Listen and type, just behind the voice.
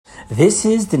This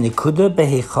is the Nikuda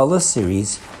Behaalosecha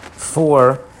series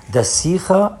for the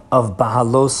Sicha of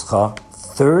Behaalosecha,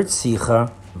 third Sicha,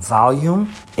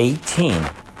 volume 18,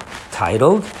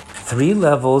 titled 3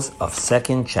 Levels of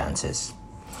Second Chances.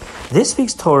 This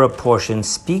week's Torah portion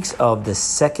speaks of the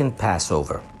second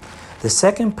Passover. The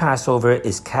second Passover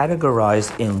is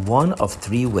categorized in one of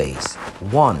 3 ways.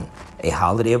 1, a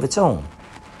holiday of its own.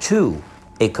 2,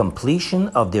 a completion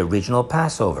of the original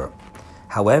Passover.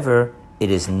 However, it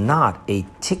is not a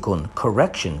tikkun,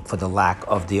 correction for the lack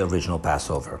of the original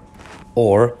Passover.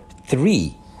 Or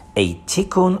 3, a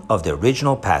tikkun of the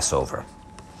original Passover.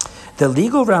 The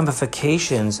legal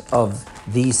ramifications of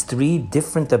these 3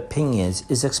 different opinions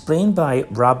is explained by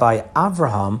Rabbi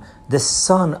Avraham, the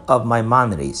son of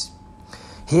Maimonides.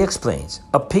 He explains,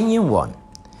 Opinion 1,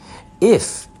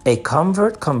 if a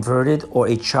converted or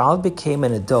a child became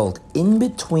an adult in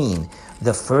between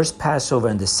the first Passover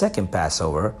and the second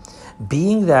Passover,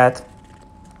 being that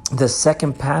the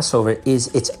second Passover is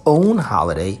its own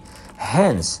holiday,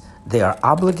 hence they are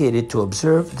obligated to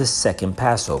observe the second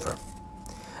Passover.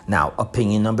 Now,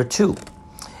 opinion number 2.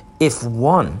 If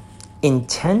one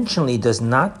intentionally does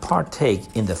not partake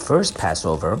in the first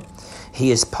Passover, he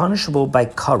is punishable by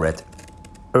karet,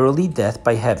 early death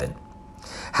by heaven.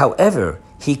 However,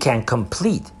 he can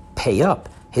pay up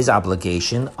his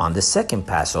obligation on the second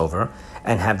Passover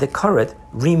and have the karet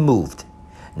removed.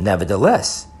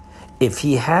 Nevertheless, if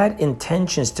he had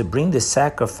intentions to bring the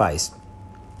sacrifice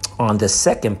on the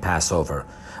second Passover,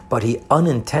 but he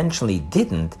unintentionally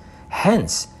didn't,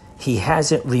 hence he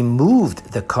hasn't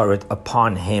removed the karet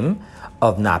upon him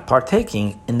of not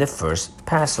partaking in the first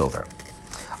Passover.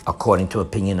 According to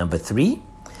opinion number 3,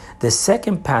 the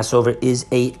second Passover is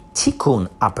a tikkun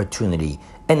opportunity,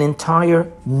 an entire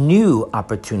new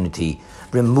opportunity,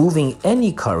 removing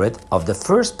any karet of the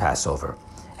first Passover.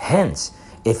 Hence,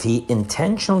 if he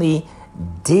intentionally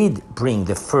didn't bring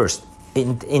the first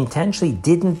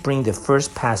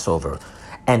Passover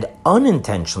and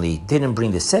unintentionally didn't bring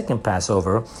the second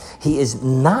Passover, he is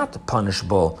not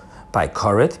punishable by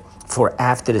karet, for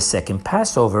after the second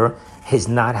Passover, his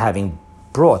not having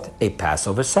brought a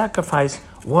Passover sacrifice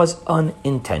was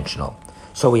unintentional.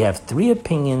 So we have 3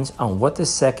 opinions on what the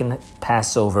second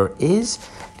Passover is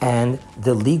and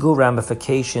the legal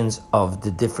ramifications of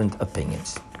the different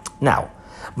opinions. Now,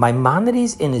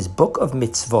 Maimonides in his Book of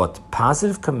Mitzvot,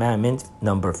 Positive Commandment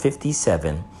number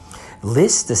 57,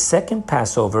 lists the second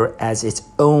Passover as its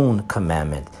own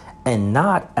commandment and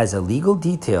not as a legal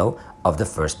detail of the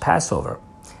first Passover.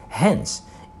 Hence,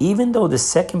 even though the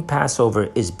second Passover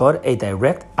is but a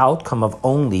direct outcome of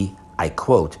only, I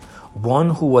quote, one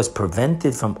who was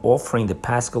prevented from offering the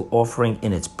Paschal offering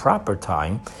in its proper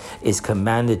time is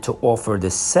commanded to offer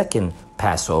the second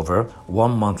Passover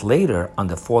 1 month later on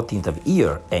the 14th of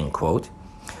Iyar, end quote.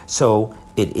 So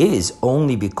it is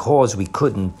only because we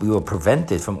were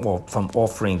prevented from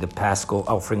offering the Paschal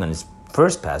offering on its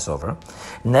first Passover.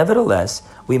 Nevertheless,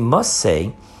 we must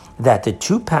say that the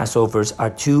 2 Passovers are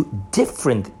 2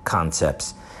 different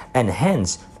concepts and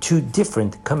hence 2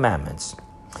 different commandments.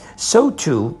 So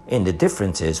too, in the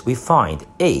differences, we find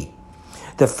A,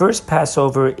 the first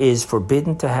Passover is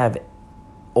forbidden to have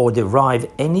or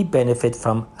derive any benefit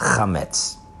from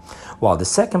chametz, while the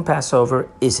second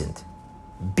Passover isn't.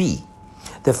 B,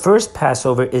 the first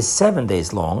Passover is 7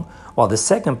 days long, while the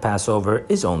second Passover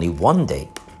is only 1 day.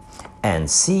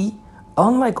 And C,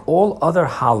 unlike all other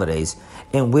holidays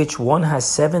in which one has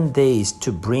 7 days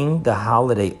to bring the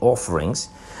holiday offerings,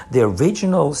 the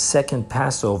original second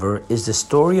Passover is the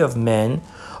story of men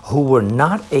who were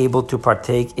not able to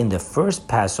partake in the first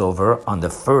Passover on the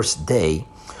first day,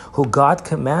 who God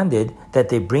commanded that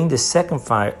they bring the second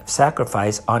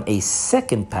sacrifice on a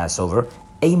second Passover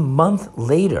a month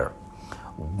later.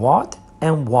 What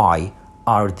and why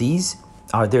are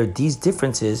there these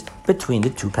differences between the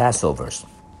 2 Passovers?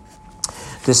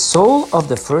 The soul of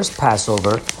the first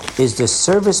Passover is the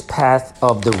service path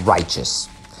of the righteous,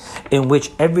 in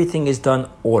which everything is done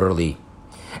orderly,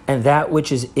 and that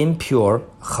which is impure,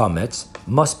 chametz,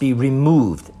 must be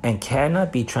removed and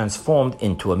cannot be transformed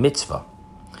into a mitzvah.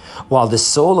 While the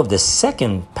soul of the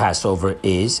second Passover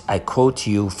is, I quote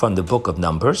to you from the book of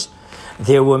Numbers,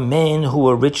 there were men who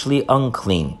were richly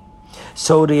unclean.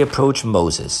 So they approached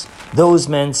Moses. Those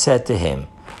men said to him,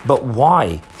 but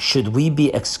why should we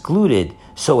be excluded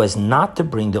so as not to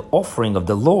bring the offering of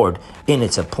the Lord in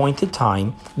its appointed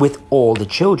time with all the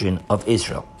children of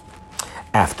Israel?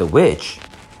 After which,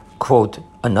 quote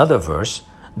another verse,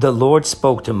 the Lord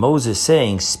spoke to Moses,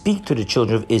 saying, speak to the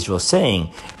children of Israel,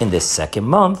 saying, in the second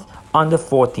month, on the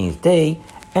 14th day,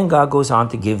 and God goes on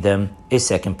to give them a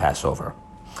second Passover.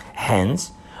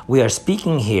 Hence, We are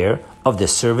speaking here of the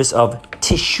service of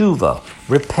teshuvah,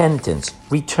 repentance,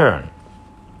 return,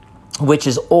 which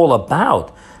is all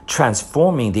about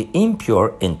transforming the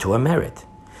impure into a merit.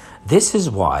 This is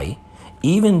why,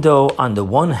 even though on the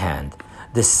one hand,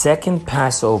 the second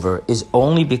Passover is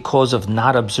only because of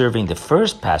not observing the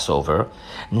first Passover,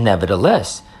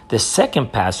 nevertheless, the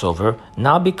second Passover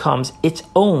now becomes its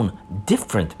own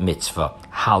different mitzvah,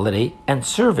 holiday, and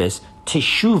service,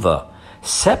 teshuvah,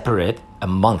 separate a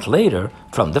month later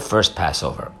from the first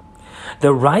Passover.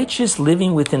 The righteous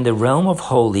living within the realm of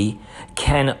holy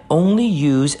can only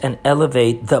use and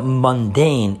elevate the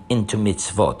mundane into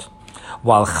mitzvot,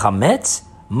 while chametz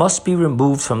must be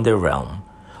removed from their realm,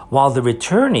 while the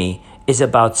returnee is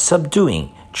about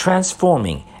subduing,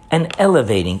 transforming, and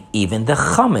elevating even the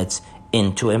chametz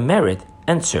into a merit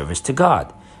and service to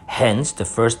God. Hence, the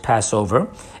first Passover,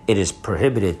 it is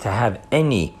prohibited to have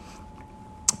any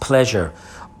pleasure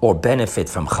or benefit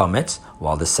from chametz,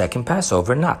 while the second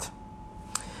Passover not.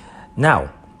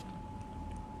 Now,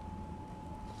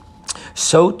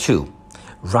 so too,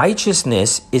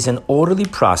 righteousness is an orderly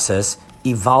process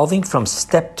evolving from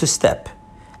step to step,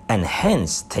 and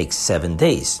hence takes 7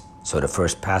 days. So the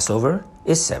first Passover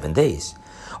is 7 days,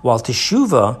 while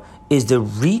teshuvah is the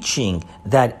reaching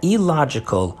that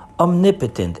illogical,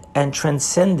 omnipotent, and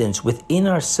transcendence within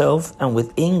ourselves and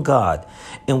within God,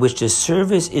 in which the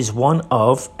service is one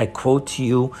of, I quote to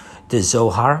you, the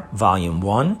Zohar, Volume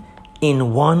 1,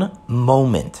 in one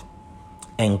moment,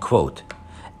 end quote.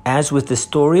 As with the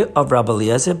story of Rabbi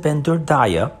Eliezer ben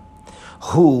Dordaya,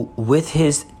 who with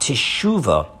his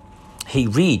teshuvah, he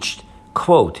reached,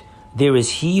 quote, there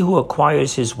is he who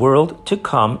acquires his world to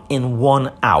come in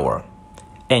 1 hour,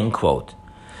 end quote.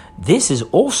 This is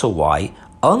also why,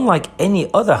 unlike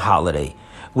any other holiday,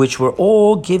 which were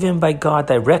all given by God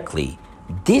directly,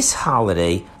 this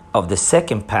holiday of the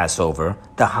second Passover,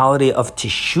 the holiday of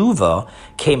teshuvah,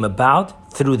 came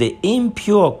about through the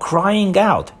impure crying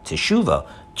out, teshuvah,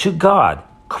 to God,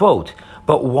 quote,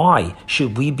 but why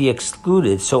should we be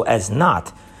excluded so as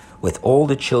not with all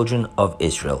the children of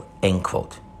Israel, end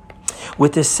quote.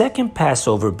 With the second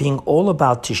Passover being all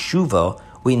about teshuvah,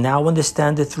 we now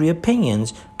understand the three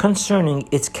opinions concerning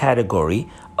its category,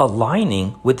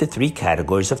 aligning with the three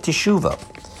categories of teshuvah.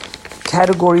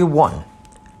 Category 1,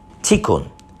 tikkun.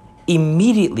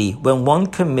 Immediately when one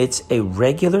commits a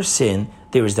regular sin,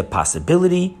 there is the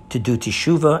possibility to do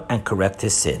teshuvah and correct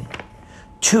his sin.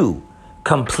 2,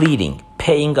 completing,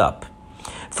 paying up.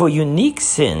 For unique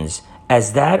sins,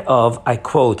 as that of, I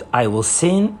quote, I will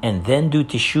sin and then do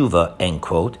teshuvah, end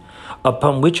quote,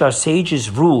 upon which our sages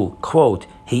rule, quote,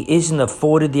 he isn't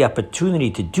afforded the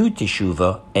opportunity to do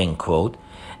teshuvah, end quote,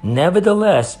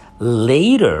 nevertheless,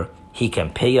 later he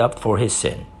can pay up for his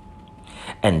sin.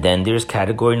 And then there's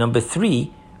category number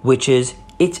 3, which is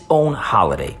its own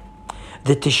holiday.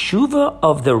 The teshuvah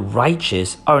of the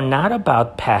righteous are not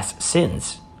about past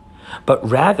sins, but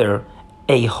rather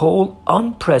a whole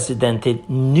unprecedented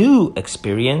new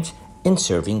experience in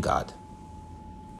serving God.